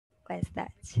What is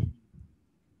that?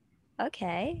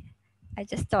 Okay. I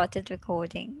just started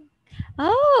recording.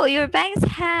 Oh, your bangs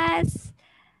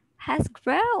has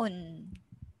grown.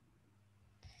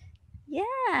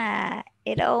 Yeah,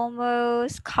 it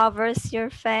almost covers your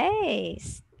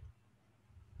face.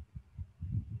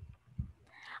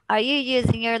 Are you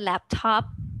using your laptop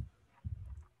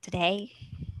today?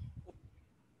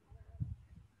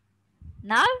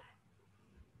 No?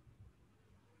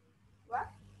 What?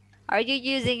 Are you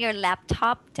using your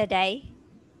laptop today?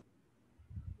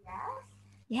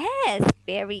 Yes. Yes,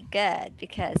 very good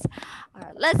because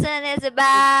our lesson is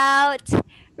about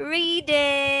reading.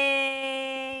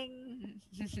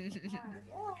 Yeah.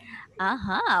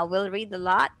 Uh-huh, we'll read a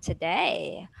lot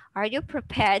today. Are you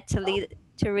prepared to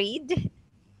Oh, read?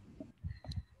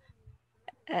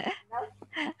 no.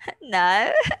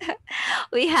 No.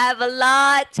 We have a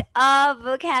lot of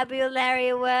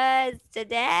vocabulary words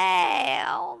today.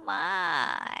 Oh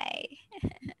my.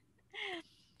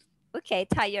 Okay,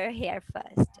 tie your hair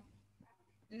first.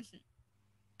 Mhm.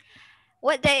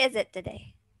 What day is it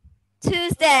today?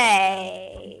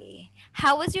 Tuesday.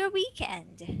 How was your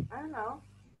weekend? I don't know.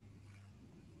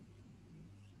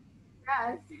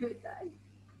 Yeah, it's too tight.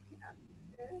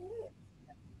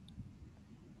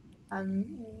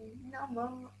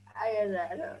 No, I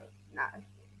not.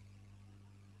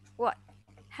 What?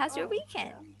 How's your Oh,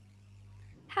 weekend?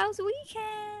 How's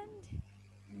weekend?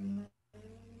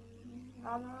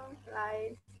 normal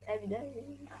life every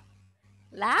day.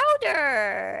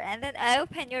 Louder. And then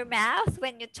open your mouth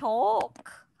when you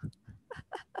talk.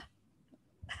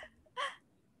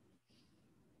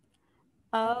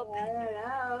 I Open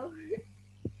your,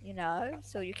 don't know.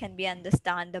 so you can be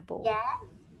understandable. Yeah.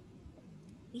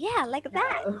 Yeah, like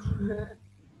that. No.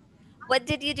 What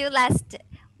did you do last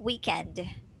weekend?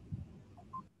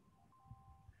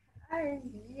 I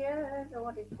yes,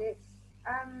 what is this?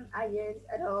 I just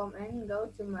at home and go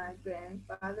to my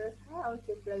grandfather's house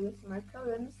to play with my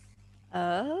cousins.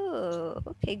 Oh,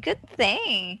 okay, good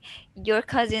thing. Your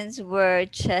cousins were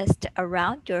just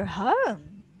around your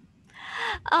home.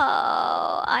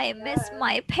 Oh, I miss Yeah.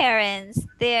 my parents.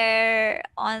 They're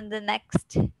on the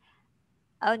next,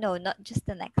 oh no, not just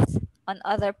the next, on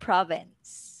other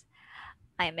province.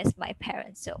 I miss my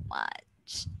parents so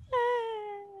much.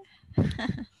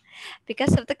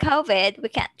 Because of the COVID, we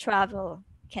can't travel,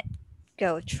 can't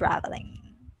go traveling.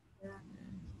 Yeah.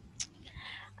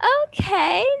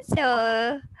 Okay,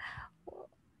 so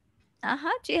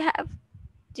uh-huh, do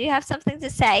you have something to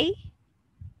say?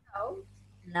 No.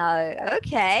 No.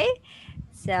 Okay.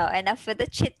 So enough with the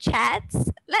chit chats.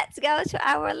 Let's go to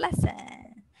our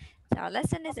lesson. So our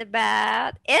lesson is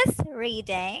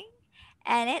reading,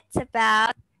 and it's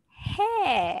about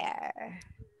hair.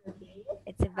 Okay.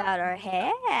 It's about our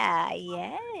hair.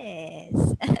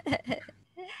 Yes.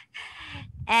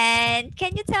 And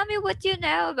can you tell me what you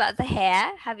know about the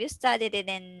hair? Have you studied it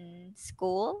in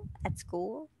school? At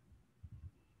school?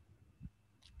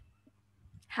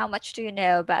 How much do you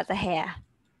know about the hair?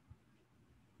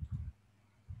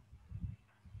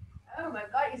 Oh my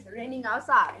God! It's raining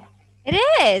outside. It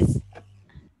is.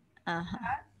 Uh-huh.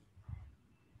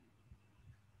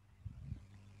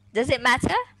 Does it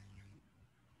matter?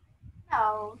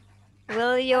 No.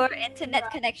 Will I your think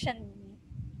internet connection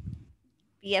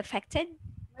be affected?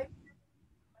 maybe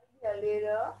a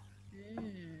little.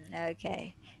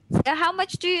 Okay. So, how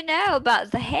much do you know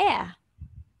about the hair?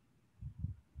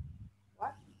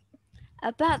 What?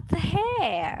 About the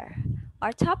hair.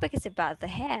 Our topic is about the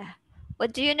hair.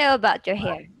 What do you know about your What?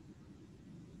 hair?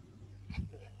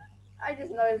 I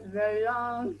just know it's very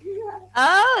long.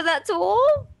 Oh, that's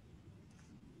all?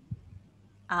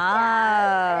 Yes.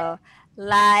 Oh,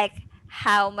 like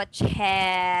how much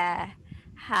hair?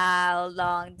 How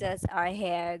long does our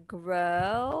hair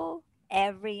grow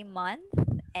every month?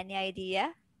 Any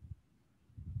idea?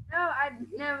 No, I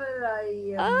never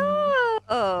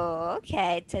Oh,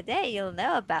 okay. Today you'll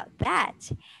know about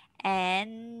that.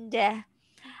 And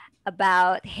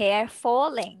about hair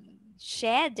falling,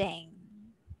 shedding.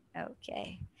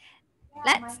 Okay. yeah,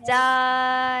 Let's my hair.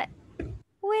 start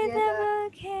with Yes, the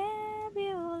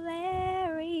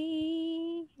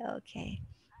vocabulary. Okay.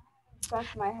 because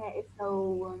my hair is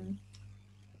so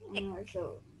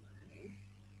so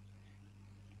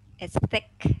It's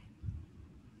thick.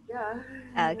 yeah.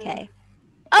 Okay.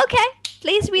 Okay.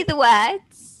 Please read the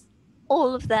words.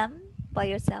 All of them by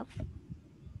yourself.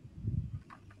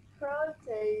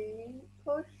 Protein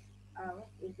push. What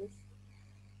is this?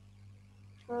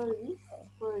 Police,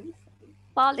 police, police,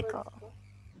 Follicle.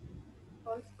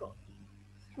 police.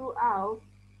 Throughout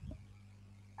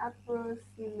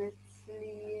approximately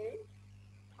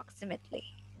Approximately.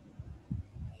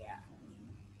 yeah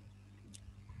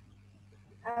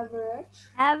Average.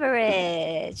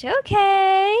 Average.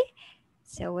 Okay.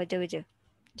 So what do we do?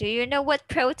 Do you know what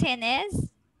protein is?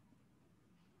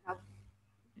 Nope.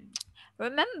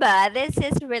 Remember, this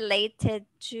is related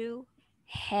to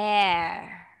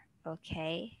hair.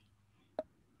 Okay.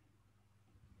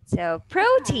 So Okay.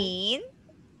 protein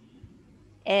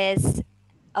is,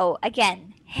 oh,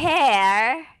 again,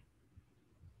 hair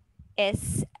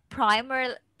is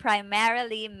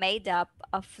primarily made up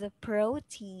of the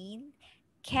protein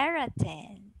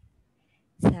keratin.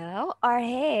 So our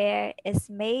hair is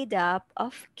made up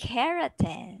of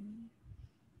keratin.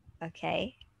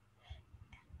 Okay.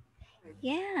 Good.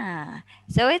 Yeah.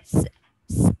 So it's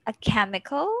a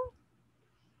chemical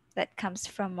that comes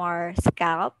from our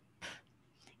scalp.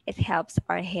 It helps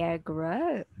our hair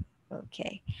grow.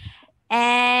 Okay.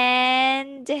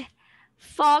 And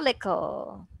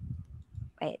follicle.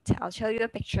 Wait, I'll show you a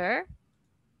picture.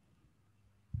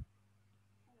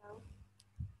 Hello.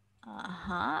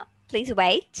 Uh-huh. Please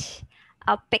wait.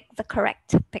 I'll pick the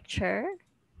correct picture.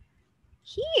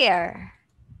 Here.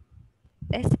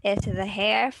 This is the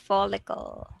hair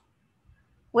follicle.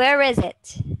 Where is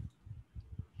it?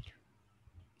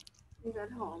 He's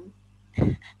at home.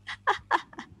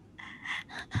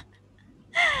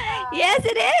 Yes, Uh,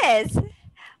 it is.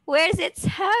 Where's its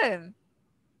home?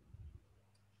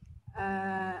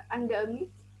 underneath.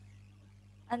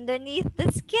 Underneath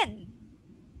the skin.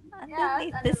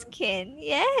 Yes, Underneath the underneath. skin.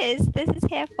 Yes, this is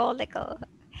hair follicle.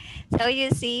 So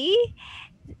you see,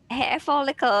 hair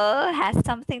follicle has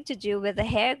something to do with the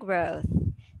hair growth.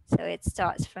 So it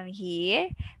starts from here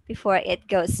before it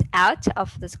goes out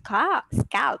of the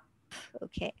scalp.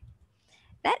 Okay,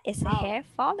 that is a Wow. hair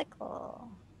follicle.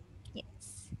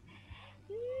 Yes.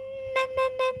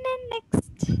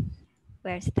 Next.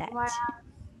 Where's My that? like.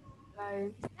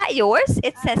 Is that yours?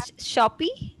 It Uh, says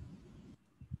Shopee.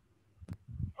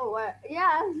 oh,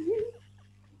 yeah.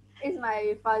 It's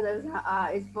my father's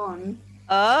his phone.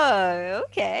 Oh,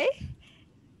 okay.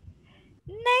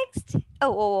 Next.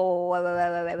 Oh,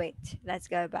 wait. Let's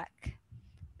go back.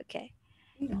 Okay.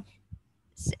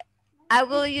 So I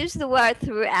will use the word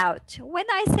throughout. When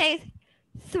I say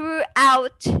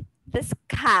throughout the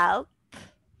scalp,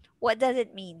 what does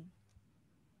it mean?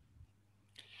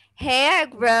 Hair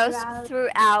grows Throughout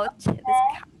throughout the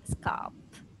scalp.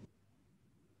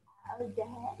 the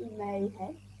hair in my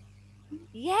head.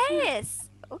 Yes.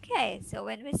 Okay. So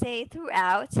when we say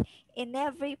throughout, in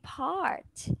every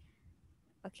part.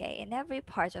 Okay. In every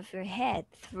part of your head,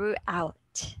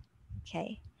 throughout.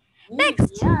 Okay.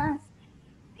 Next. Yes.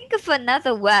 Think of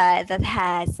another word that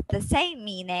has the same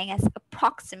meaning as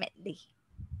approximately.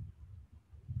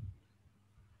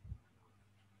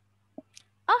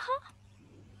 Uh huh.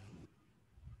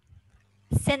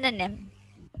 Synonym.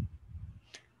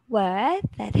 Word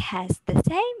that has the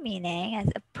same meaning as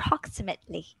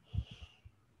approximately.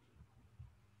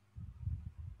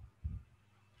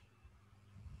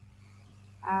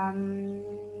 Um.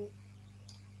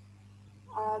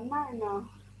 Minor.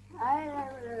 I.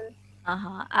 Uh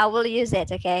huh. I will use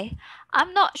it, okay?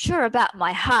 I'm not sure about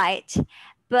my height,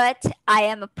 but I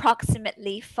am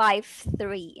approximately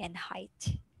 5'3" in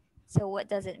height. So, what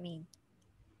does it mean?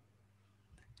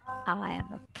 I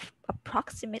am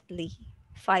approximately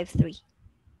 5'3".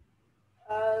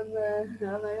 Oh my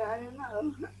God, I don't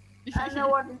know. I don't know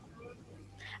what it means.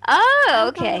 Oh,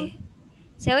 I'm kind of. okay.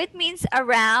 So it means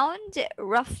around,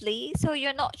 roughly. So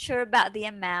you're not sure about the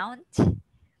amount.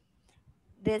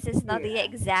 This is not the Yeah.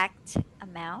 exact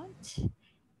amount.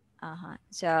 Uh-huh.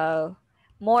 So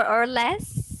more or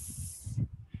less,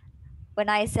 when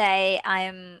I say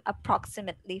I'm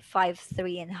approximately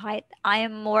 5'3" in height, I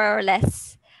am more or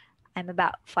less, I'm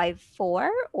about 5'4"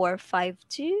 or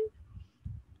 5'2".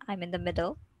 I'm in the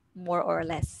middle, more or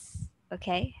less.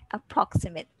 Okay,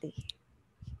 approximately.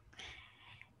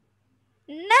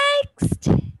 Next,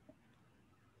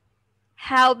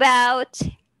 how about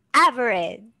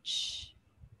average?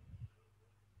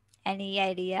 Any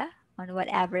idea on what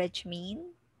average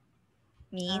Um.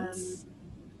 means?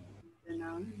 You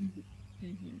know.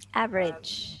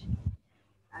 Average.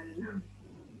 I don't know.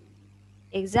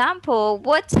 Example,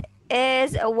 what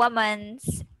is a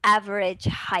woman's average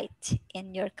height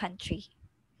in your country?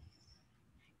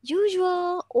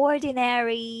 Usual,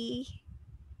 ordinary,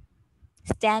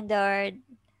 standard,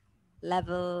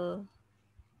 level.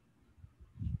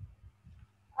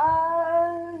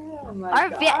 Oh my Are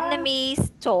God.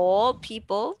 Vietnamese tall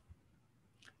people?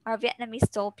 Are Vietnamese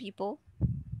tall people?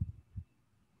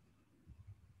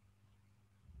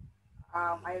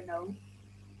 I don't know.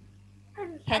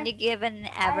 And Can you give an I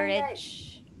like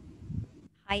average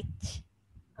height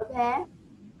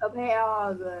a pair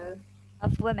of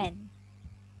of women?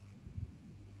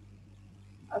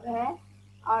 Okay,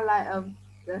 or like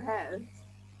the head.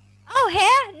 Oh,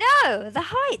 hair? No, the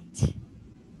height.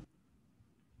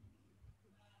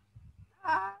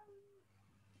 Um,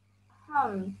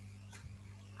 hum.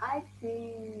 I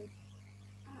think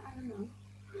I don't know.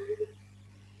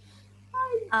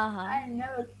 I Uh-huh. I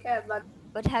never care about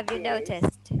What have you this,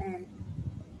 noticed? and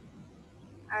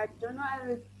I don't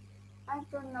know. I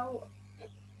don't know.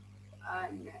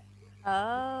 No.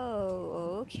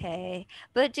 Oh, okay.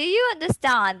 But do you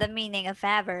understand the meaning of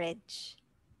average?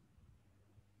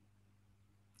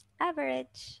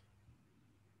 Average.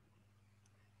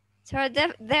 So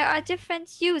there are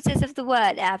different uses of the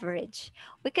word average.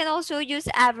 We can also use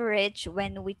average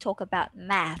when we talk about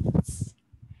maths,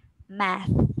 math,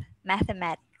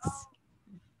 mathematics.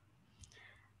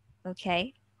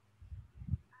 Okay.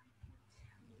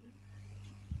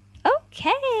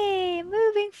 Okay,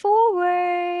 moving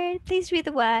forward. Please read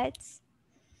the words.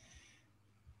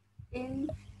 In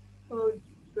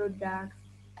products,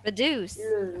 Reduce.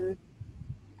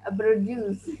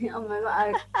 produce. Oh my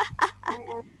god! I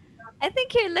am I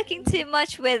think you're looking too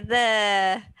much with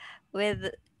uh,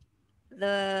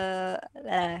 the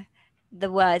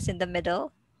words in the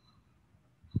middle.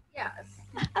 yes,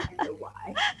 and the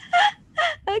why.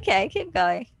 Okay, keep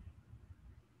going.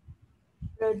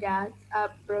 Products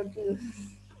are produce.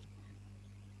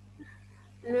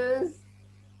 Lose,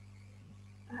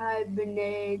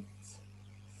 hibernate,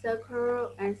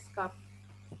 circle, and scalp.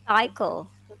 Cycle.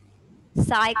 I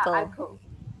Cycle. call.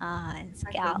 Ah, and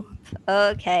I call. scalp.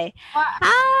 Okay. Why?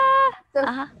 Ah, So,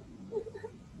 uh-huh.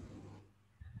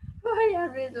 why I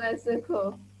read like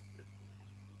circle?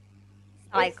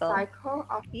 It's Cycle. cycle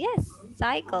of Yes, oh,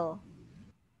 cycle.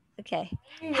 Okay.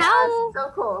 yes, How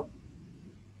circle.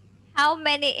 how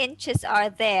many inches are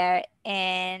there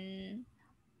in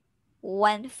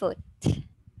 1 foot?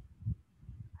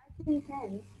 I think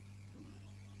 10.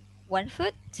 1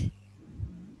 foot?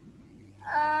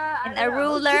 I In don't a know.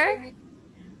 ruler? Maybe.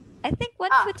 I think one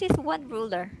Ah, foot is one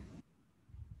ruler.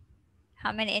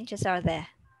 How many inches are there?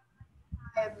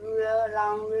 high ruler,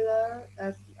 long ruler,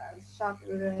 short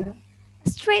ruler. A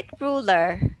straight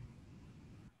ruler.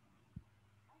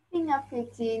 I think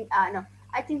 15. No,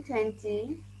 I think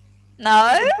 20 No?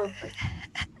 is the perfect.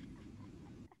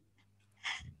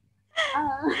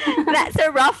 I That's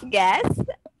a rough guess.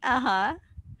 Uh-huh.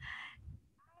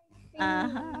 think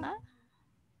Uh-huh.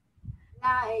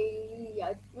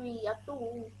 like 3 or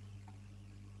 2.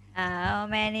 How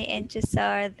many inches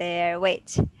are there?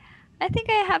 Wait. I think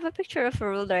I have a picture of a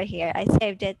ruler here. I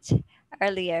saved it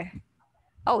earlier.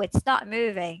 Oh, it's not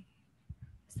moving.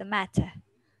 What's the matter?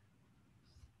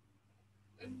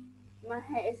 My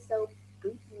hair is so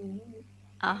pretty.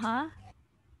 Uh-huh.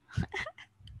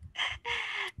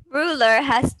 Ruler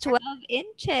has 12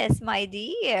 inches, my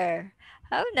dear.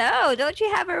 Oh no, don't you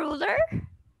have a ruler?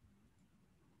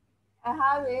 I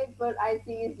have it, but I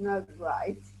think it's not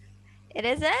right. It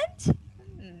isn't?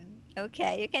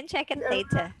 Okay, you can check it I will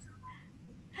later.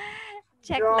 have to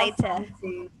Check draw later.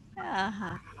 something.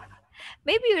 Uh-huh.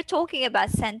 Maybe you're talking about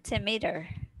centimeter.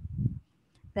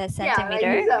 The Yeah, like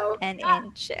centimeter, so. an Yeah,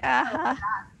 inch. so Uh-huh.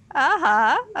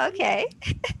 Uh-huh. Okay.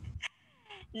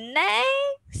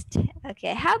 Next.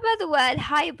 Okay, how about the word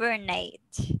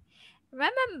hibernate?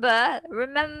 Remember,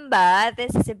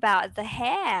 this is about the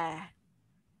hair.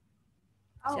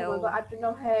 oh my god, So, I don't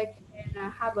know how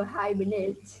can have a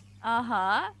hibernate.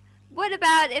 uh-huh. What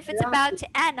about if it's Long about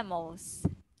animals?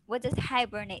 What does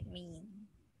hibernate mean?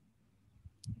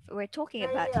 If we're talking they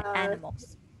about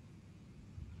animals.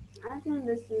 I think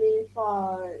they sleep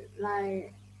for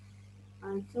like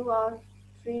 2 or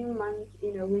 3 months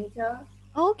in the winter.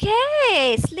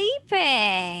 Okay,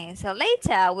 sleeping. So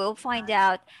later we'll find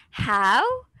out how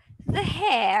the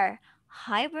hare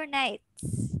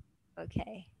hibernates.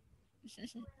 Okay.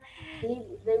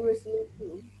 They will sleep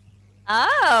too.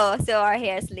 Oh, so our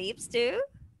hare sleeps too?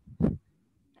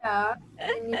 Yeah,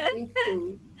 they need sleep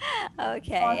too.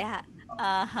 Okay. For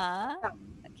Uh-huh.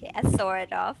 Okay, I saw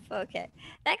it off. Okay.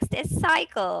 Next is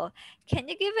cycle. Can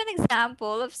you give an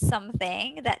example of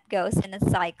something that goes in a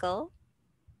cycle?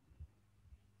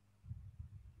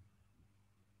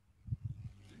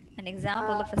 An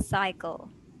example of a um, cycle.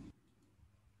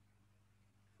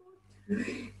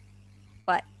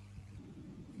 What?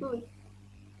 food.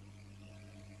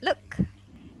 Look,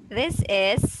 this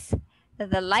is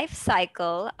the life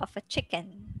cycle of a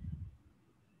chicken.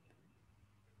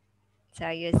 So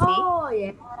you see, Oh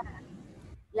yeah,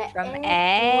 like from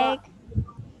egg to egg.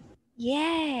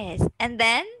 Yes, and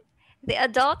then the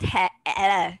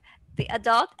the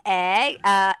adult egg,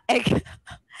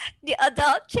 the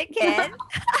adult chicken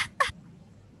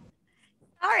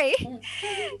Sorry.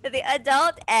 The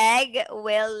adult egg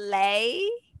will lay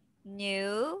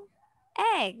new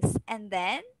eggs, and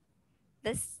then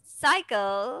the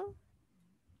cycle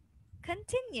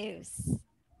continues.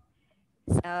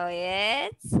 So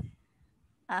it's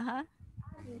uh-huh.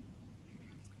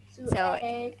 Two So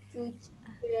eggs, two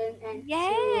chicken, and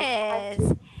two yes.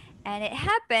 hatchet. And it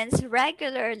happens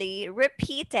regularly,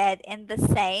 repeated in the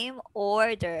same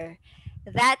order.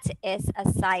 That is a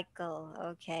cycle,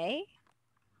 okay?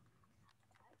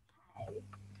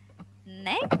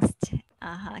 Next.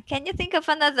 Uh-huh. Can you think of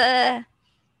another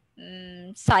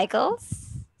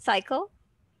cycle?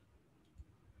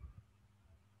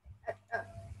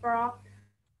 Frog,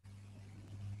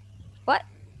 What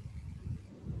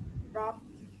frog.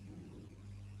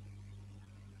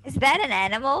 is that, an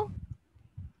animal?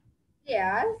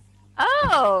 Yes.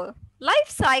 Oh, life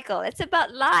cycle. It's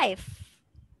about life.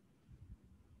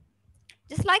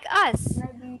 Just like us.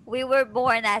 Maybe. We were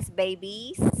born as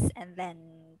babies and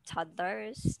then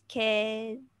toddlers,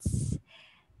 kids,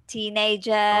 Oh,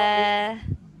 teenager,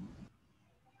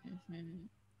 mhm,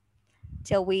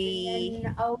 till and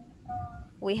then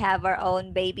we have our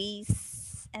own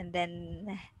babies, and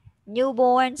then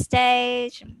newborn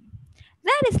stage.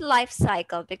 That is life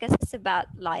cycle because it's about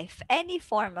life, any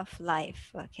form of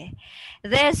life. Okay.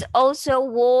 There's also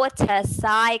water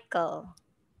cycle.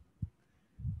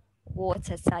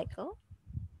 Water cycle.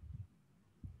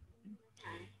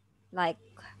 Like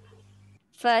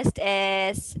first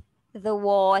is the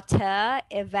water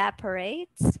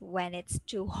evaporates when it's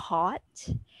too hot.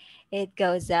 It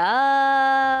goes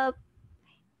up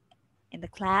in the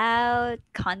cloud,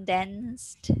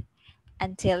 condensed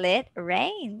until it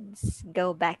rains.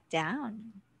 Go back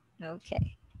down.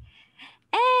 Okay.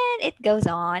 And it goes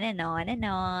on and on and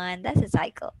on. That's a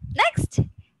cycle. Next,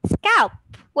 scalp.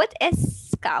 What is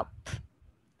scalp?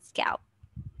 Scalp.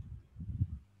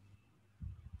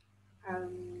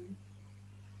 um,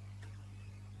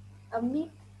 a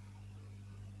meat.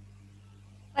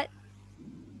 What?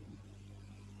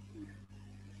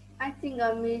 I think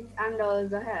a meat under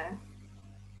the hair.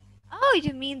 Oh,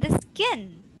 you mean the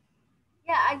skin?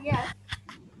 Yeah, I guess.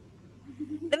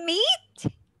 The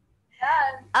meat?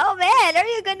 Yes. Oh man, are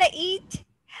you gonna eat?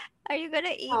 Are you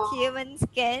gonna eat Oh, human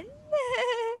skin?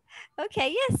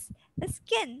 Okay, yes, the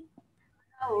skin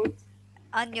no.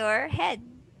 on your head.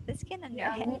 The skin on your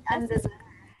Yeah, head. meat That's under the the skin.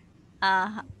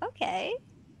 hair. Okay.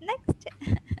 Next.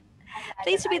 I like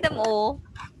Please it. read I them like it. all.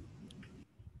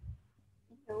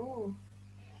 No.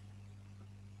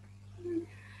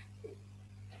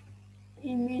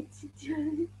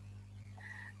 Immediately,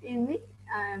 imme-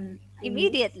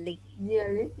 Immediately.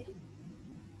 immediately,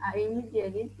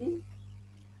 immediately,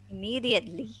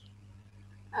 Immediately.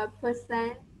 a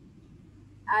percent,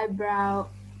 eyebrow,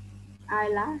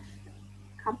 eyelash,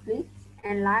 complete,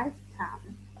 and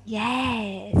lifetime.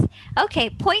 Yes. Okay,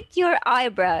 point your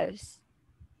eyebrows.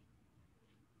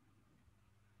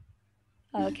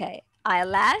 Okay.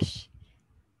 Eyelash.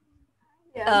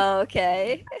 Yes.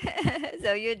 Okay.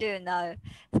 So you do know.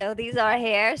 So these are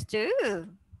hairs too.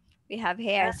 We have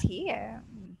Uh, hairs here.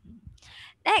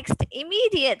 Next,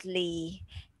 immediately.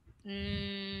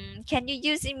 Can you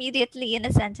use immediately in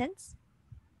a sentence?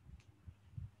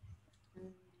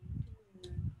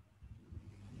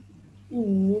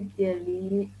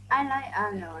 Immediately, I like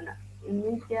unknown.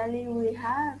 Immediately, we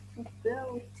have to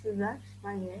go to rush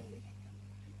my hair.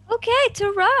 Okay,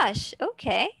 to rush.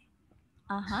 Okay.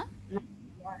 Uh huh. Not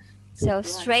rush, to So rush.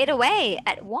 straight away,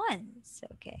 at once.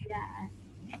 Okay. Yeah,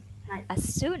 like As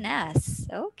soon as.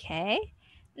 Okay.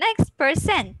 Next,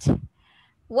 percent.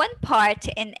 One part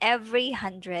in every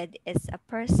hundred is a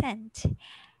percent.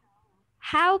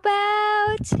 How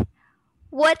about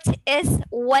what is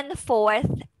one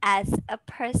fourth as a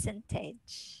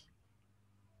percentage?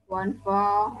 one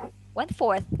for One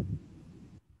fourth.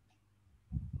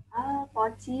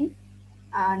 40.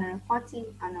 No, 40.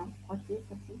 No, 40,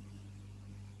 40.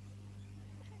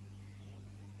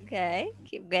 Okay.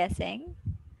 Keep guessing.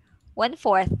 One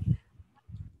fourth.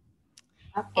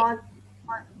 E-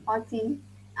 14.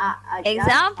 That's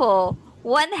Example,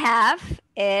 one half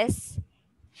is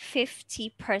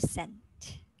 50%.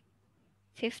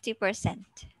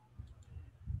 50%.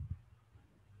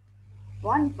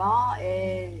 one bar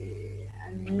is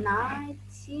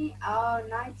 90 or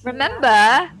 99.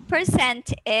 Remember,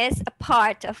 percent is a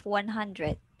part of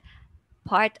 100.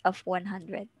 Part of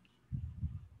 100.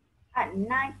 At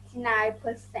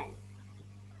 99%.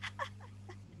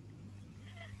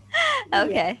 Yeah,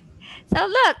 Okay. So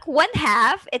look, one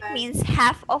half, it I means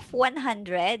half of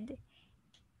 100.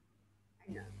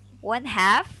 know. One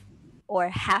half or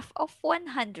half of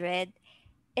 100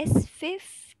 is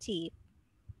 50.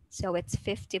 So it's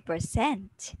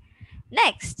 50%.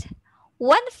 Next,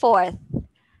 1/4.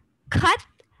 Cut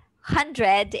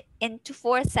 100 into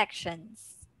 4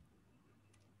 sections.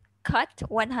 Cut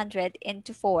 100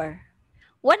 into 4.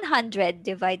 100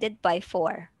 divided by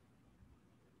 4.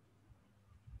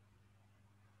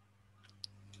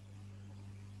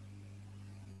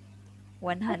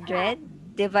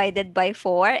 100 divided by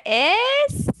 4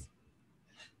 is.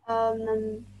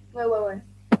 Wait.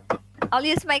 I'll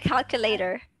use my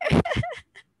calculator.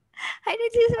 I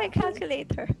need to use my Okay.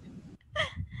 calculator.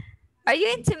 Are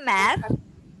you into math?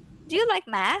 Do you like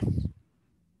math?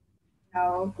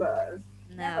 No, of course.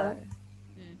 No. Never.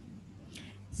 Mhm.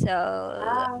 So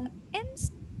Um,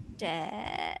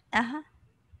 instead,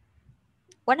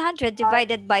 100 uh,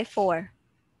 divided by 4.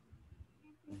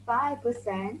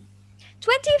 5%.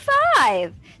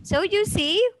 25. So you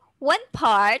see, one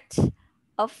part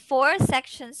of 4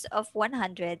 sections of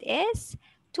 100 is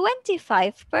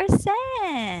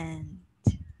 25%.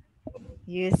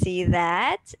 You see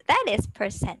that? That is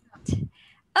percent.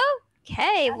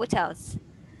 Okay, what else?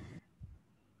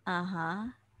 Uh-huh.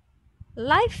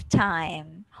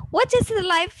 Lifetime. What is the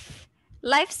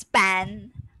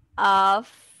lifespan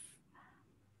of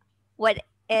what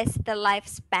is the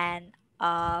lifespan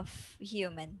of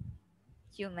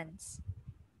humans?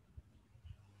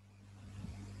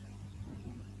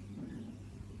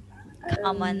 Um,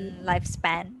 Common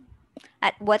lifespan.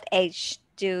 At what age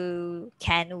do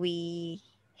can we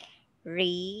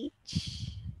reach?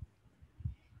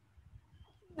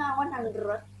 now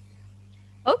 100.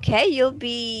 Okay, you'll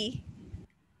be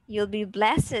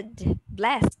blessed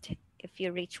if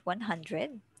you reach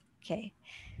 100. Okay.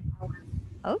 That,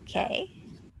 Okay.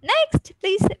 Next,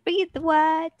 please read the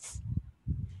words.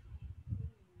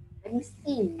 let me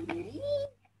see.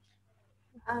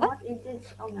 What? What is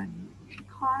this? Oh my.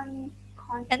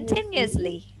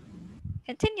 Continuously. Continuously.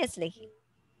 Continuously.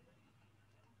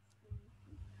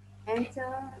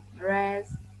 Enter,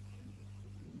 rest,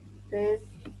 this,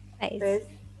 Face. this,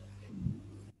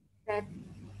 set,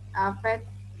 fat,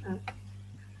 uh,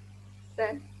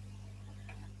 set,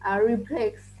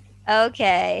 replace.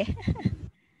 Okay.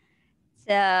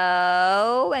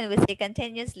 So when we say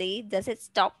continuously, does it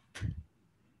stop?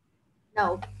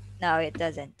 No, No, it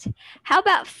doesn't. How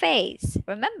about face?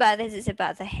 Remember, this is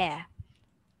about the hair.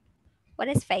 What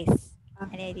is face? uh,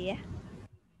 Any idea?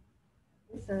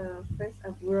 it's a face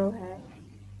of real hair.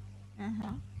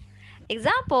 Uh-huh.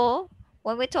 Example,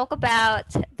 when we talk about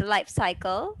the life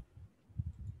cycle,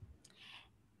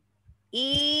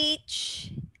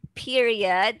 each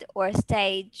period or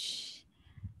stage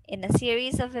in a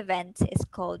series of events is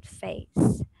called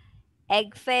phase.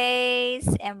 Egg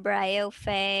phase, embryo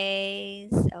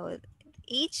phase. So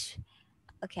each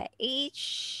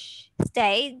each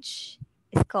stage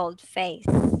is called phase.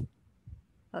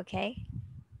 Okay.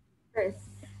 Face,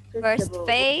 First vegetable.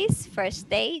 phase, first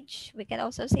stage. We can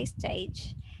also say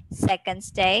stage. Second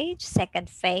stage, second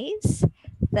phase.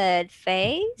 Third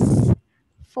phase,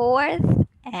 fourth,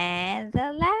 and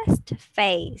the last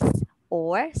phase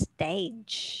or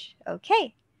stage.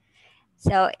 Okay.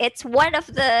 So it's one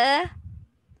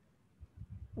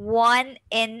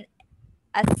in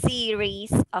a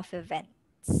series of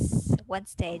events. One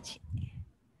stage.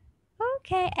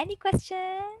 Okay. Any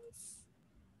questions?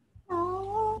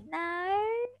 No. No?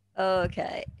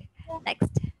 Okay. Next.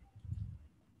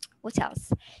 What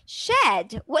else?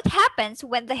 Shed. What happens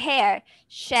when the hair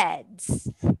sheds?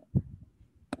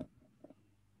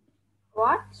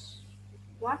 What?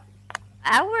 What?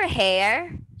 Our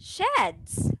hair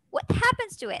sheds. What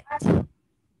happens to it?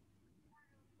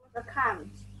 The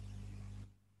count.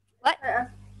 What?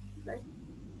 Let's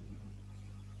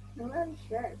no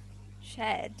share.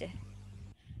 Shed.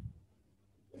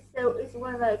 It's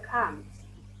when they count.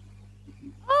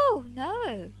 Oh,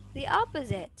 no. The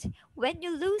opposite. When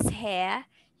you lose hair,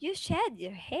 you shed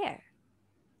your hair.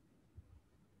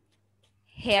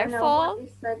 I Hair know what fall,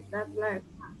 is that like.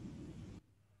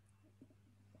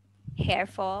 hair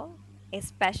fall,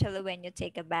 especially when you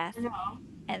take a bath I know.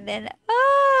 and then,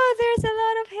 oh, there's a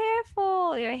lot of hair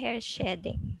fall. Your hair is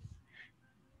shedding.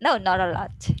 No, not a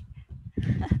lot.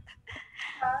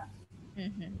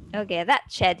 Okay,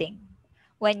 that's shedding.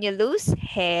 When you lose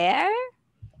hair,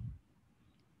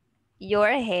 your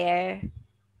hair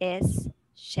is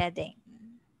shedding.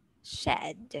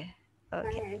 Shed. Okay.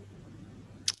 My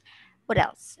What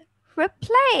else?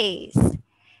 Replace.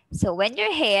 So when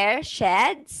your hair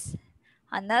sheds,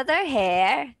 another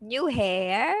hair, new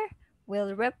hair,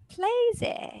 will replace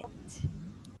it.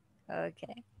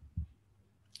 Okay.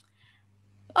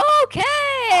 Vocabulary.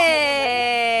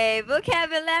 Okay,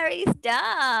 vocabulary is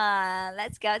done.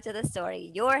 Let's go to the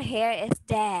story. Your hair is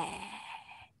dead.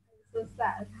 So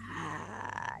sad.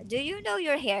 Do you know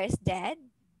your hair is dead?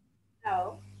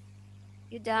 No,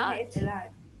 You my hair don't? is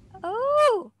alive.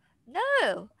 Oh,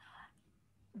 no.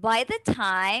 By the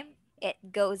time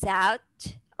it goes out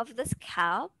of the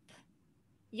scalp,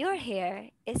 your hair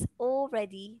is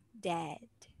already dead.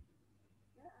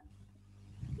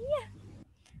 Yeah.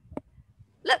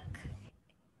 Look,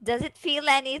 does it feel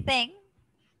anything?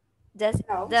 Does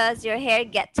No, does your hair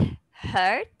get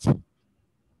hurt?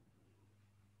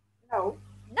 no,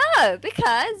 No,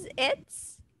 because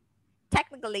it's no.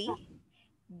 technically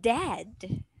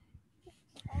dead.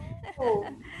 Oh,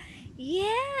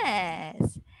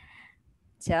 Yes.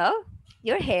 So,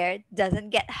 your hair doesn't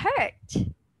get hurt.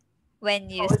 When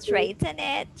you oh, okay. straighten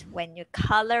it, when you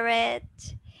color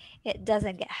it, it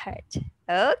doesn't get hurt.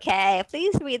 Okay,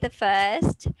 please read the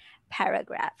first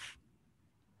paragraph.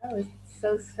 Oh, it's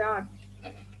so short.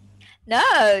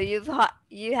 No,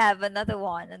 you have another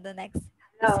one and the next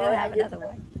we No, still I have just another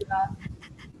one.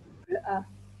 uh,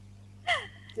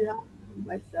 love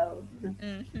myself.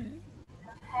 Mhm.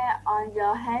 Hair on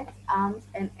your head, arms,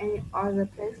 and any other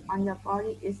place on your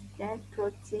body is dead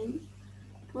protein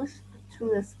pushed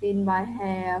through the skin by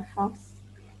hair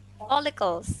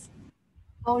Follicles.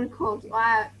 follicles.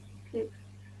 While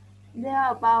there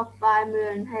are about 5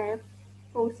 million hair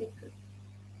follicles,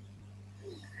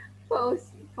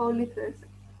 follicles,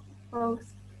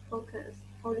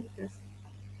 follicles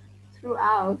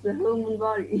throughout the human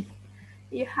body.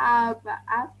 You have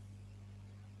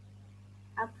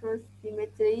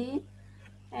approximately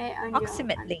hair on your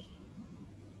Approximately.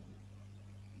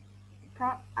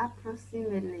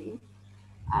 approximately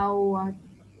our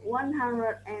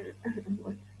 100 and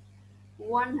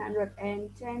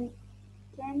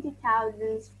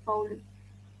 120,000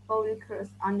 follicles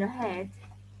on your head.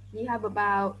 You have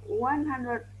about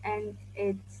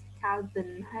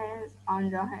 108,000 hairs on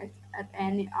your head at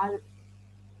any other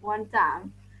one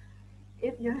time.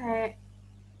 If your hair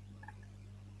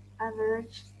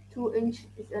average 2 inches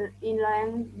in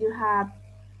length, you have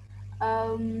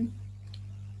um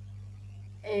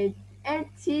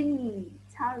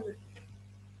 18,000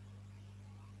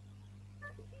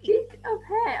 feet of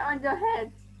hair on your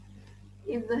head.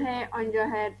 If the hair on your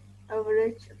head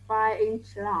average 5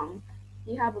 inch long,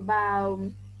 you have about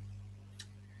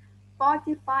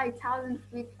 45,000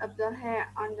 feet of the hair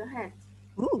on your head.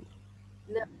 Ooh.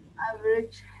 The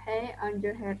average hair on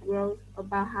your head grows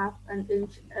about half an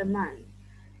inch a month,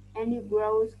 and it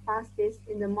grows fastest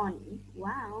in the morning.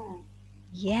 Wow,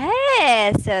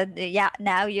 Yes. So yeah,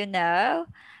 now you know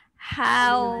I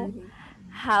don't know how anything.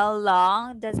 how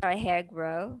long does our hair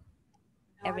grow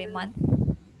No, I every don't know.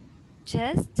 month?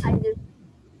 Just I just,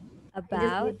 I just need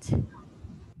about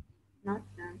not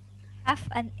half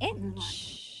an oh my god.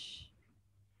 inch.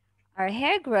 Our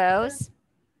hair grows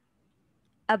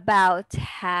about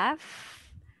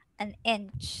half an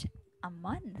inch a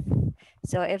month.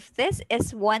 So if this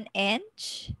is 1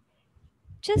 inch,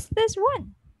 just this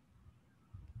one,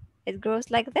 it grows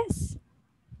like this.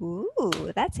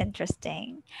 Ooh, that's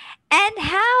interesting. And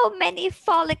how many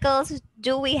follicles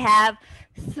do we have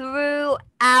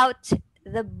throughout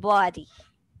the body?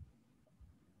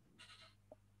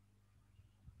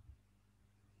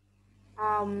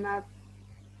 Uh,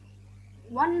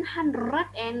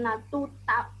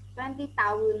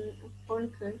 120,000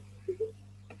 follicles.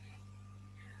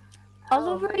 All Oh,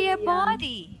 over your maybe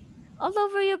body. All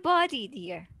over your body,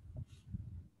 dear.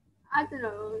 I don't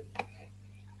know.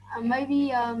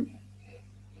 Maybe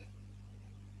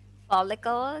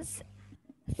Follicles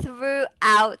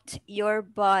throughout your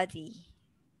body.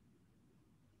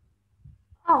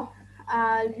 oh,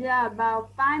 yeah,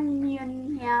 about 5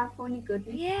 million hair follicles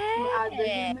throughout the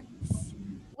human. Yes.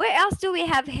 Where else do we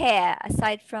have hair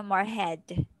aside from our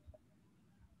head?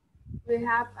 We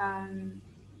have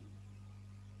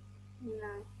you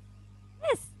know,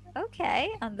 Yes. Okay.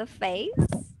 On the face.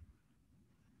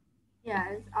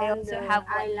 yes, I on also the have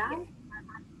one here. eyelash.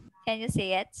 Can you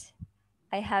see it?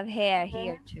 I have hair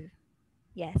here Hair. too.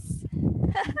 Yes.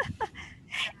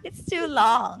 It's too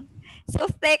long. So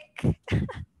thick.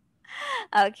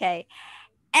 Okay.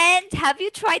 And have you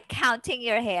tried counting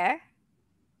your hair?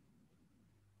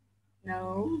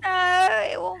 No. No,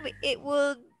 it won't be, it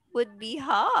would be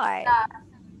hard. Yeah,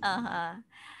 Uh-huh. it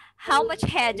How would much be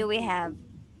hair do we easy. have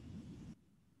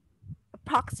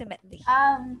approximately?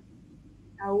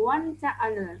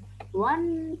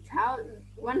 One thousand,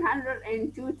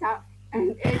 102,000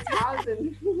 and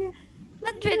 8,000.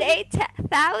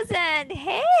 108,000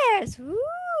 hairs. Woo!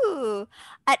 Ooh,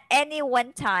 at any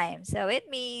one time. So it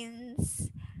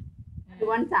means At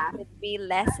one time. could be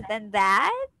less than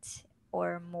that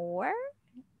or more.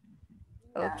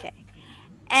 Yes. Okay.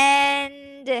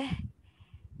 And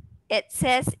it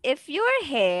says if your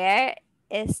hair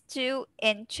is 2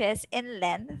 inches in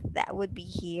length, that would be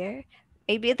here.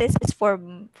 Maybe this is for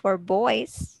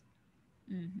boys.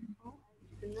 Mhm. Oh,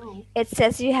 I don't know. It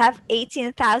says you have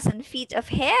 18,000 feet of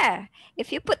hair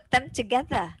if you put them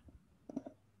together.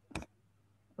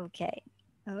 Okay.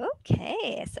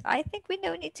 Okay. So I think we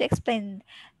don't need to explain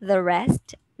the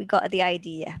rest. We got the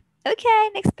idea. Okay,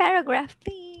 next paragraph,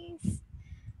 please.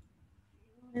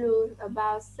 You lose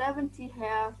about 70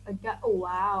 hairs a day. Oh,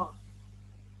 wow.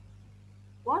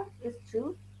 What is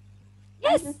true?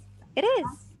 I Yes, just it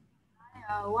is.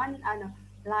 one, I know,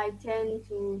 like 10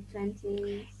 to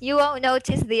 20. You won't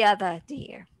notice the other,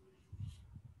 dear.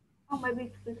 Oh,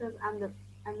 maybe because I'm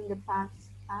in the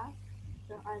past,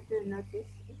 so I didn't notice.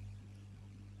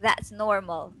 That's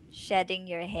normal. Shedding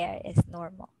your hair is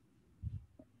normal.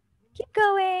 Keep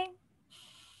going.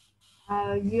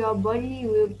 Your body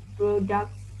will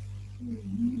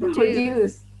Produce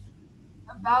produce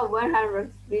about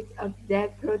 100 bits of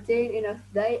that protein in a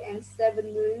day and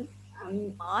 7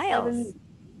 miles.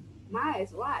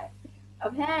 miles wide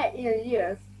of hair in a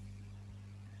year.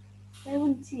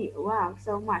 70. Wow,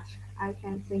 so much. I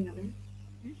can't think of it.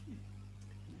 Mhm.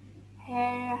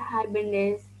 Hair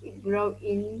hibernates, it grows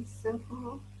in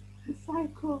several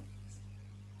cycles.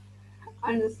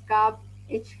 On the scalp,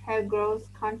 each hair grows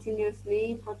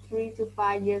continuously for 3 to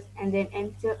 5 years and then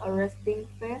enter a resting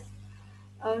phase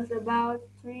of about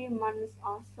 3 months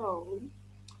or so.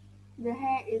 The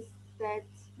hair is set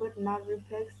but not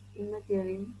replaced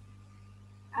immediately.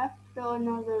 After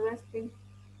another resting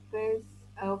phase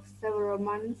of several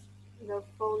months, the,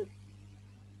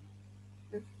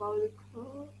 the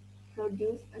follicle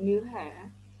produces a new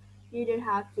hair. You don't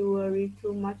have to worry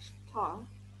too much though.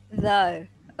 Though,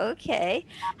 okay.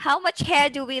 How much hair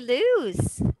do we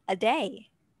lose a day?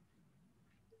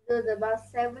 There's about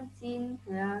 17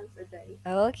 hairs a day.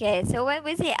 Okay, so when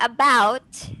we say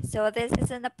about, so this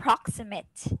is an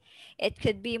approximate. It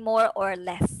could be more or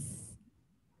less.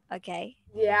 Okay.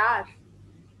 Yes,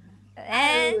 I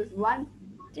And lose one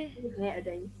hair a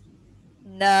day.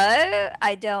 no,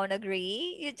 I don't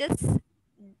agree. You just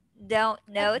don't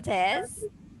Yes, notice.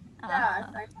 yes, Uh-huh.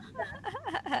 I know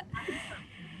that.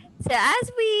 So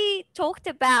as we talked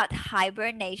about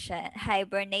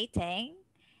hibernating,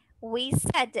 we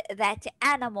said that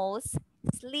animals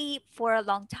sleep for a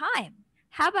long time.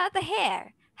 How about the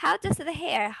hair? How does the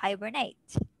hair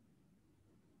hibernate?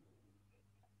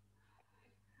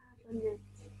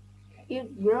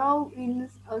 It grows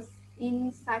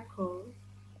in cycles.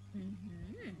 Hmm.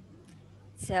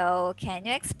 So can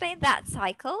you explain that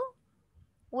cycle?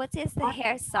 What is the On,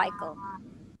 hair cycle?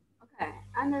 okay,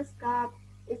 on the scalp,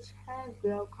 each hair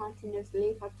grows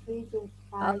continuously for three to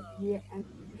Oh, five years and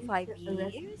five enter a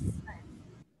resting years.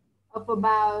 of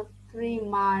about 3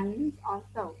 months or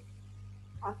so.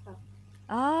 Also,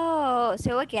 Oh,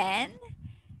 so again,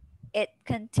 it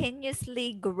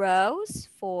continuously grows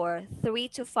for 3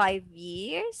 to 5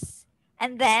 years.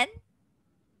 And then,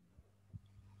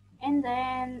 and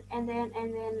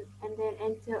then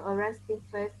enter a resting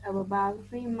phase of about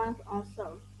 3 months or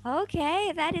so.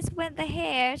 okay, that is when the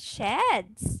hair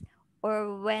sheds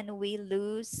or when we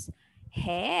lose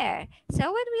hair.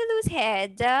 So when we lose hair,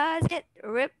 does it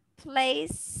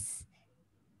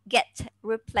get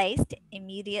replaced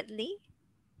immediately?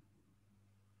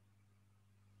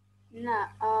 No,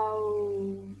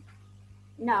 oh,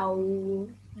 no.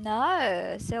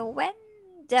 No. So when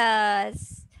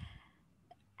does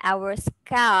our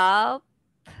scalp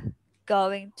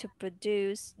going to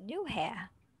produce new hair?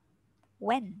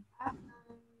 When?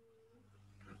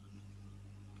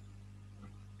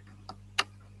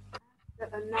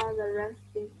 After another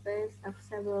resting phase of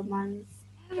several months,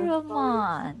 the Several follicle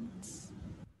months.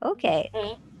 Okay.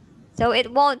 ends. So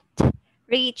it won't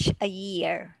reach a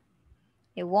year.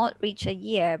 It won't reach a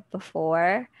year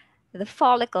before the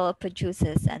follicle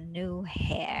produces a new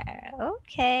hair.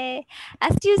 Okay.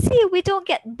 As you see, we don't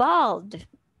get bald.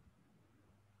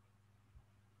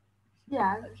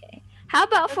 Yeah, Okay. How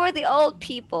about but for the old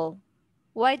people?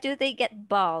 Why do they get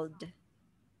bald?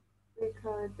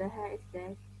 because the hair is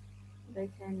dead, they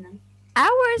can.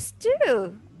 Ours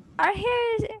too. Our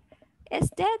hair is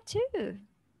dead too.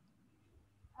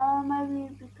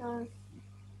 Maybe because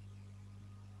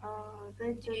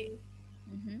they don't.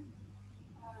 Mhm.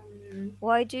 Um,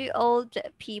 Why do old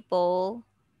people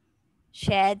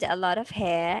shed a lot of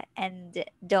hair and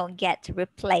don't get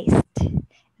replaced?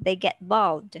 They get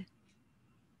bald.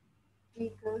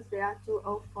 because they are too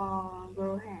old for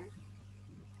grow hair.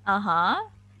 Uh huh.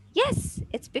 Yes,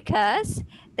 it's because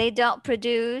they don't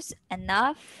produce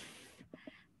enough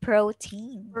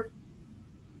protein For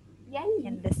yay!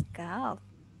 in the scalp.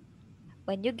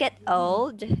 When you get Mm,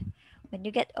 old, when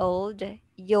you get old,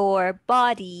 your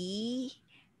body,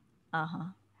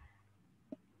 uh-huh,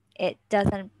 it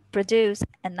doesn't produce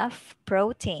enough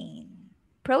protein.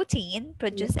 Protein yeah.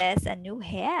 produces a new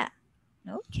hair.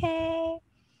 Okay.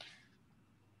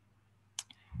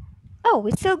 Oh,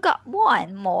 we still got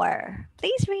one more.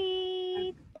 Please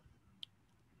read.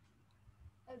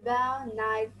 About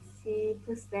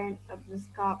 90% of the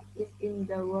scalp is in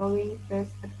the growing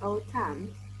phase at all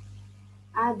times.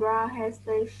 Eyebrow hair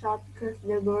stays short because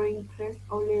the growing phase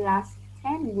only lasts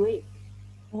 10 weeks.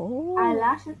 Oh,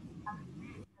 Eyelashes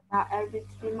about every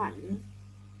 3 months.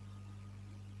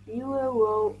 You will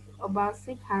grow about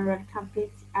 600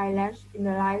 complete eyelashes in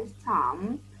a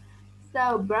lifetime.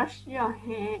 So brush your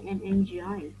hair and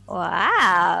enjoy it.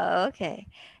 wow. Okay.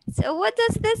 So, what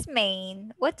does this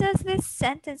mean? What does this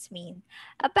sentence mean?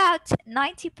 About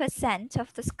 90%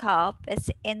 of the scalp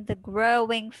is in the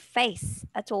growing phase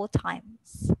at all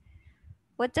times.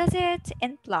 What does it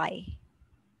imply?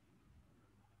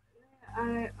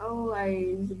 I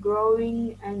always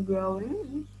growing and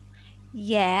growing.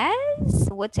 Yes.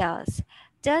 What else?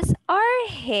 Does our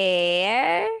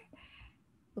hair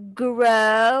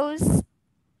grows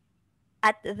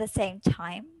at the same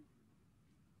time?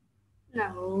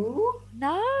 No,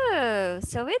 No.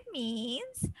 So it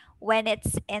means when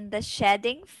it's in the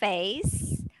shedding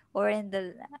phase or in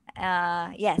the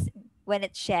yes, when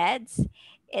it sheds,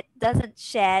 it doesn't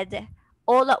shed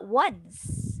all at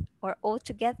once or all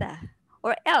together.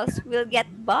 Or else we'll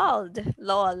get bald.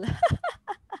 Lol.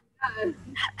 yes.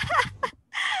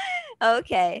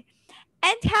 Okay.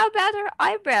 And how about our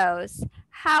eyebrows?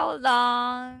 How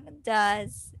long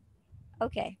does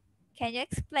okay. Can you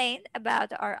explain about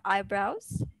our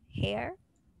eyebrows hair?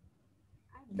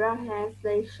 Eyebrow hair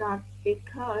stays short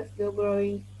because the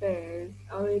growing phase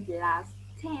only lasts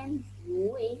 10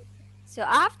 weeks. So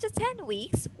after 10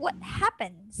 weeks, what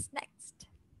happens next?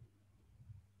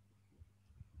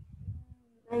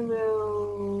 They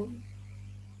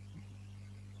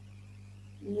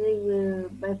will,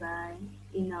 bye bye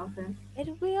in office.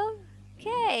 It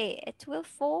will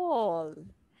fall.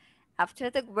 After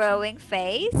the growing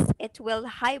phase, it will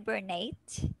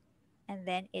hibernate and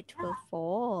then it will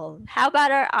fall. How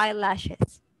about our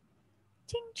eyelashes?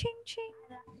 Ching, ching, ching.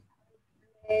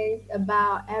 It's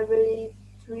about every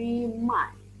 3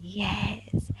 months.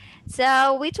 Yes.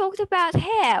 So we talked about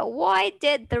hair. Why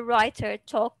did the writer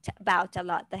talk about a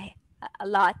lot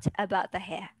about the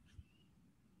hair?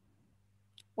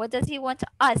 What does he want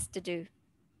us to do?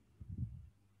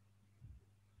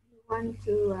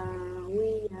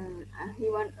 He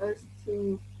want us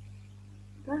to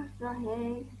brush our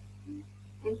hair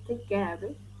and take care of it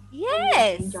and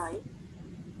Yes. enjoy it.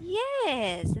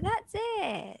 Yes, that's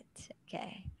it.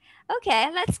 Okay.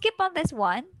 Okay, let's skip on this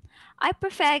one. I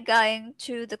prefer going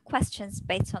to the questions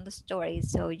based on the story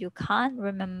so you can't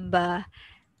remember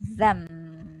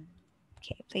them.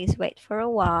 Okay, please wait for a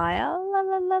while. La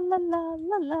la la la la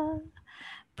la la.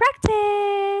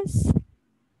 Practice.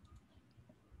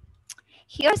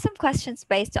 Here are some questions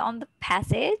based on the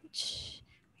passage.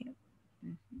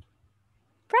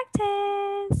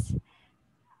 Practice.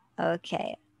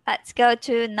 Okay, let's go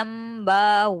to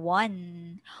number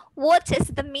one. What is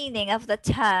the meaning of the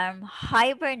term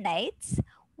hibernates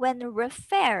when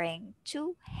referring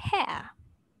to hair?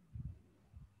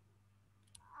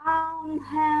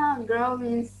 Hair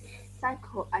growing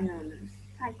cycle and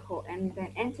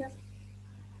then enters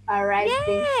a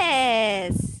resting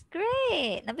Yes,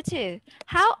 great. Number two,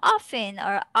 how often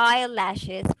are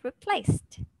eyelashes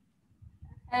replaced?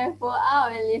 and for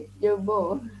our lift your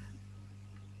bow.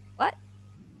 What?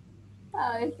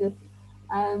 It's just,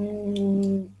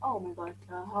 oh my god,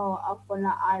 how often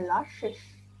are eyelashes?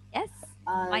 Yes,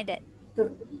 Uh, find it. to,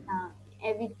 uh,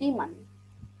 every 3 months.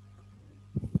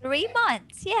 3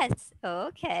 months. Yes.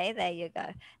 Okay, there you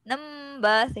go.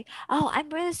 Number three. Oh, I'm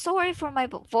really sorry for my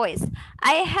voice.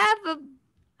 I have a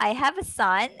I have a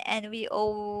son and we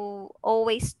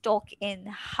always talk in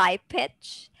high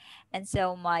pitch and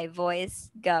so my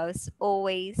voice goes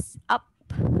always up.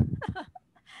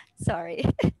 Sorry.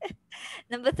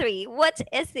 Number three. What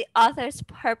is the author's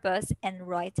purpose in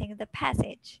writing the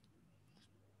passage?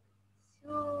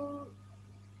 To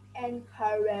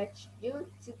encourage you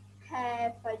to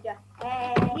care for your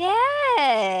hair.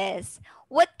 Yes.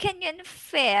 What can you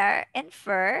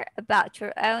infer about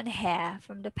your own hair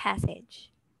from the passage?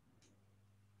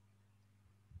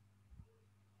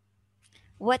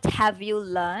 What have you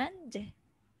learned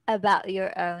about your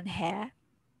own hair?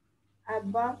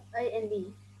 Above A and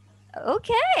B.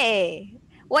 Okay.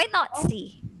 Why not Oh,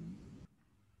 C?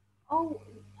 oh,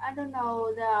 I don't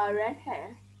know the red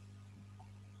hair.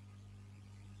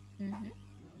 Hmm.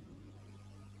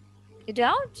 You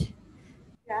don't?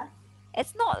 Yeah,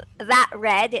 It's not that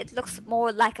red. It looks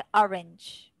more like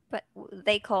orange, but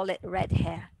they call it red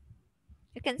hair.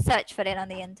 You can search for it on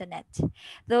the internet.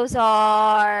 Those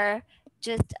are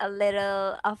just a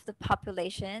little of the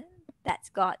population that's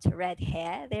got red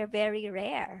hair. They're very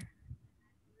rare.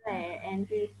 rare Mhm. and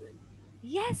beautiful.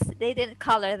 Yes, they didn't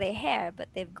color their hair, but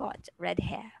they've got red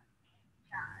hair.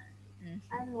 I Hmm.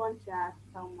 want that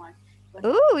so much, but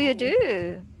Ooh, I you don't have.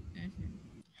 do. Hmm.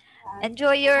 That.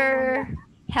 Enjoy And I want your that.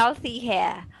 healthy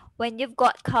hair. When you've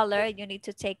got color, you need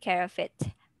to take care of it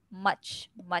much,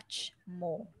 much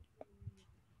more.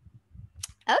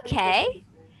 What is the Okay, body?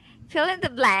 fill in the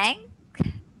blank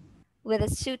with a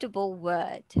suitable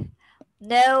word.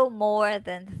 No more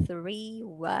than three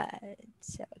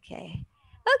words. Okay.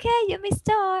 Okay, you may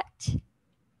start.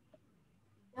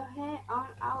 The hair on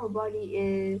our body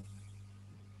is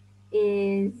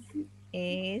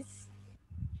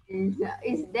Is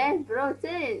is that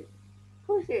protein?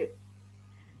 Push it.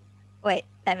 wait,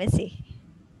 let me see.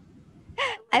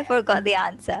 I Wait, forgot the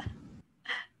answer.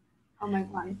 oh my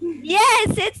god.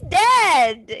 Yes, it's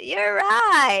dead. You're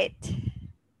right.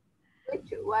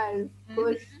 Which was Mhm.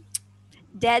 pushed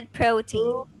Dead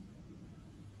through protein.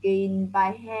 skin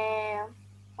by hair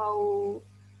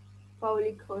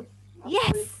follicles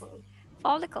Yes, follicles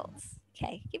follicles.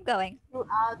 Okay, keep going.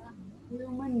 throughout the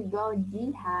human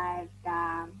body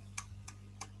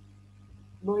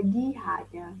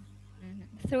Mhm.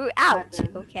 had Throughout,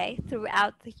 okay,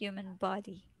 throughout the human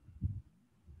body.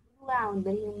 throughout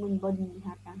the human body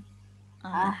had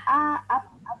Uh,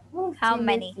 how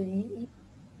many? approximately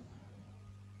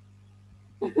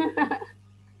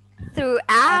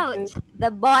Throughout approximately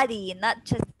the body, not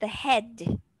just the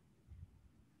head.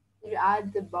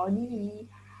 throughout the body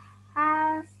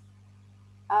has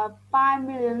 5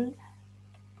 million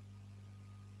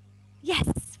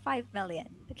Yes, 5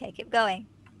 million. Okay, keep going.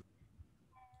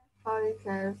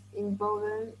 follicles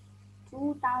involving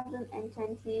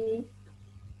 2020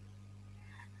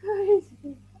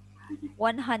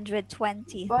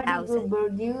 body will 120,000.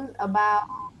 produce about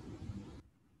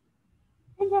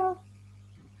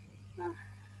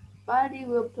body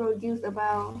will produce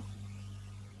about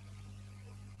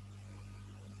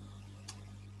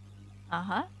Uh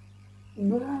huh.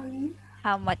 um,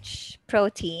 How much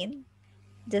protein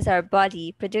does our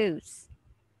body produce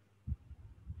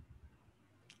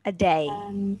a day?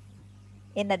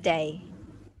 In a day?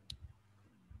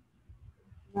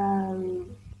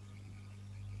 um,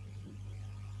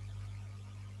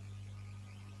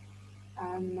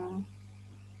 um,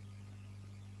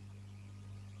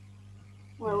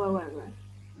 Mhm. wait.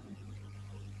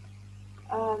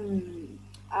 Um,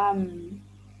 um,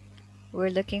 We're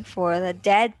looking for the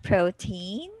dead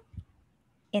protein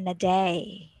in a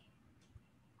day.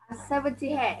 70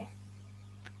 hair.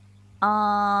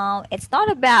 It's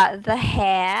not about the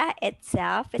hair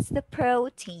itself, it's the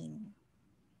protein.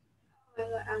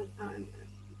 I'm wrong.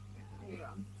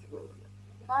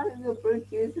 Body will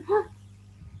produce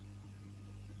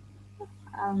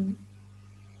um,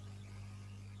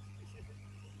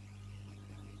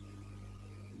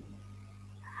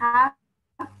 half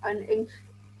an inch.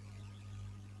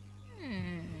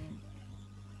 Hmm.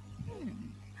 Hmm.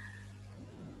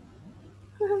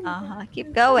 Uh-huh.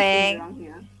 Keep Something wrong going.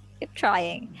 here. Keep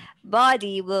trying.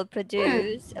 Body will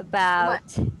produce What?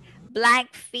 about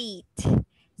blank feet.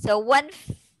 So one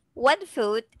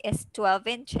foot is 12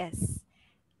 inches.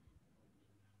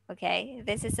 Okay,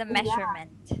 this is a Oh yeah.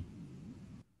 measurement.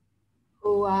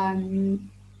 Oh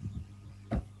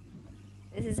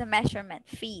This is a measurement.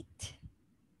 Feet.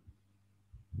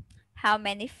 How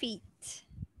many feet?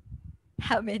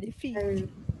 How many feet? uh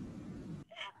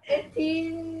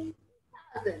 18,000.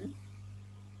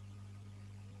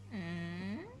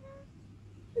 Mm.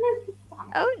 Let's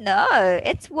stop. Oh no,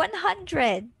 it's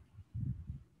 100.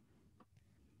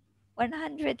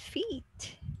 100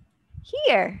 feet.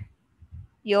 Here,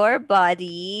 your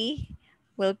body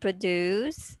will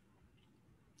produce.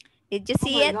 Did you Oh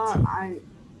see my it? god, I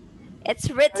It's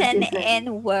are written different.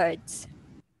 in words,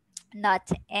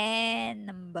 not in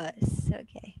numbers.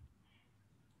 Okay.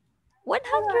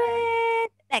 Alright. 100.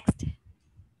 Next.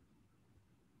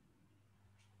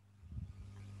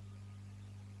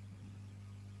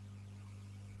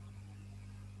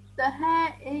 The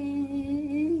hair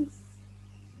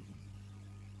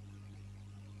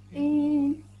Mhm.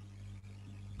 is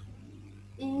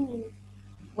is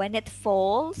When it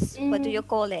falls, what do you Mm,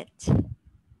 call it?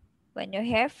 When your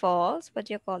hair falls, what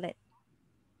do you call it?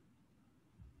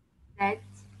 that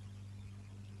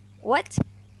What?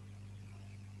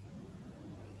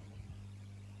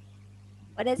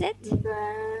 What is it?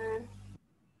 the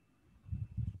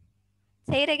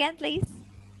Say it again, please.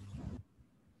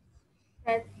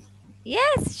 that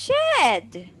Yes,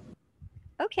 shed.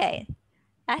 Okay,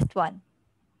 last one.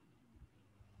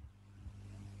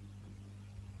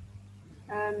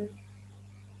 um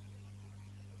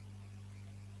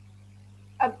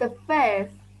of the face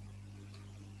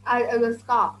of the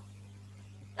scalp.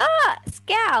 Ah,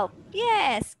 scalp.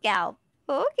 Yes, scalp.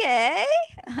 Okay.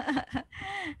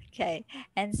 Okay.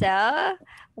 And so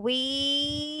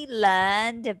we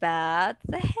learned about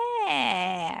the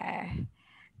hair.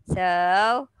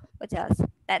 So what else?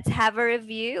 Let's have a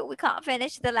review. We can't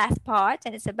finish the last part,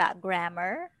 and it's about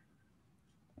grammar.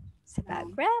 It's about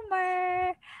Um,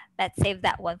 grammar. Let's save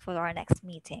that one for our next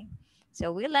meeting.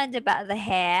 So we learned about the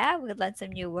hair. We learned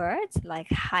some new words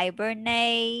like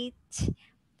hibernate,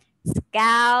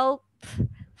 scalp, yeah.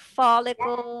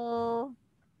 follicle.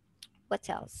 What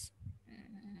else?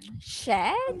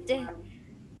 Shed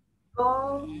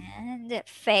Go. and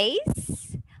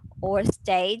phase or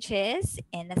stages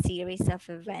in a series of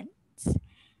events.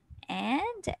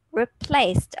 And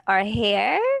replaced our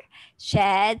hair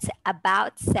sheds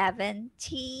about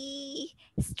 70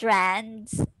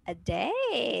 strands a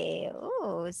day.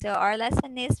 Oh, so our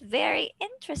lesson is very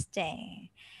interesting.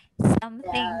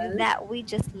 Something Yes. that we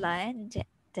just learned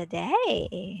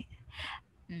today.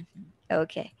 Mhm.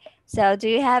 Okay. So, do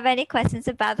you have any questions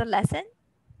about the lesson?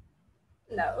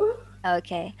 No.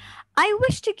 Okay. I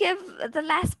wish to give the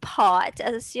last part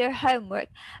as your homework,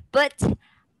 but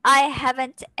I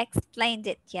haven't explained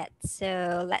it yet.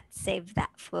 So let's save that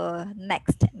for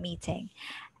next meeting.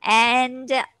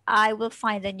 And I will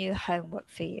find a new homework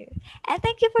for you. And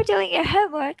thank you for doing your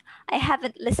homework. I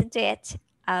haven't listened to it.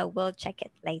 I will check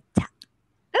it later.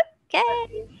 Okay.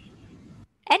 Okay.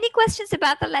 Any questions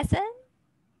about the lesson?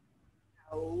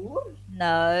 No.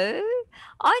 No.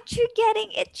 Aren't you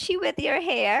getting itchy with your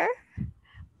hair?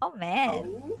 Oh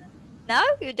man. No. No,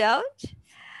 you don't?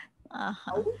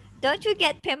 Uh-huh. No. Don't you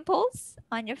get pimples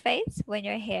on your face when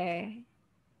your hair?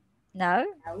 No?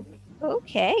 No.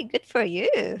 Okay, good for you.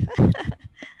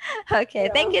 Okay,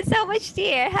 thank No. you so much,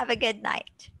 dear. Have a good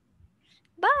night.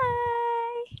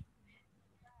 Bye.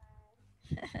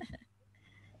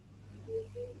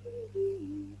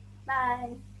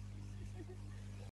 Bye.